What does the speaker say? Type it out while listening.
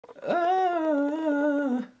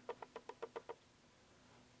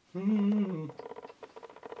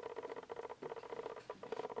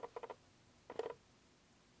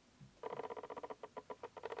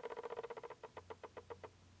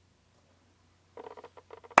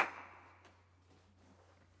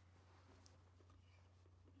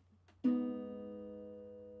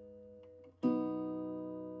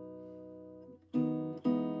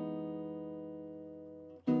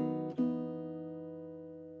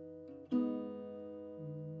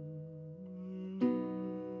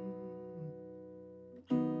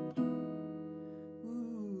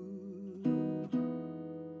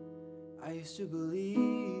used to believe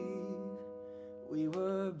we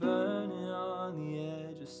were burning on the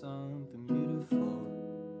edge of something beautiful,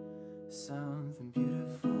 something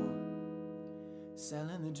beautiful.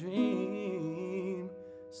 Selling the dream,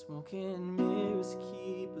 smoking mirrors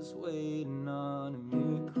keep us waiting on a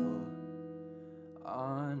miracle,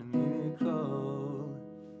 on a miracle.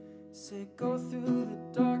 Say go through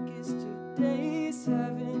the darkest of days,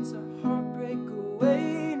 heaven's a heartbreak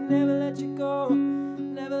away. Never let you go,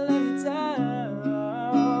 never let you down.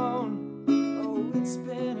 Oh, it's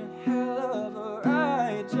been a hell of a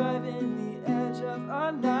ride, driving the edge of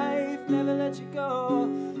our knife. Never let you go,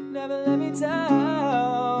 never let me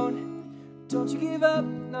down. Don't you give up,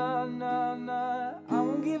 nah, nah, nah. I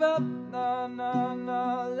won't give up, nah, nah,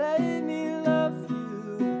 nah. Let me love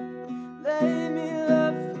you, let me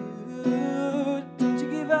love you. Don't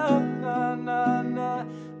you give up, nah, nah, nah.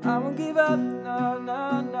 I won't give up, nah,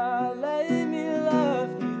 nah, nah. Let me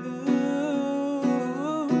love you.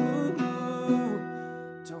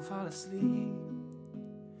 Don't fall asleep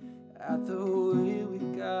at the wheel. We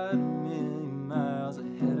got a million miles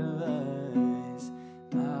ahead of us,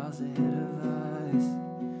 miles ahead of us.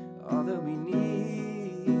 All that we need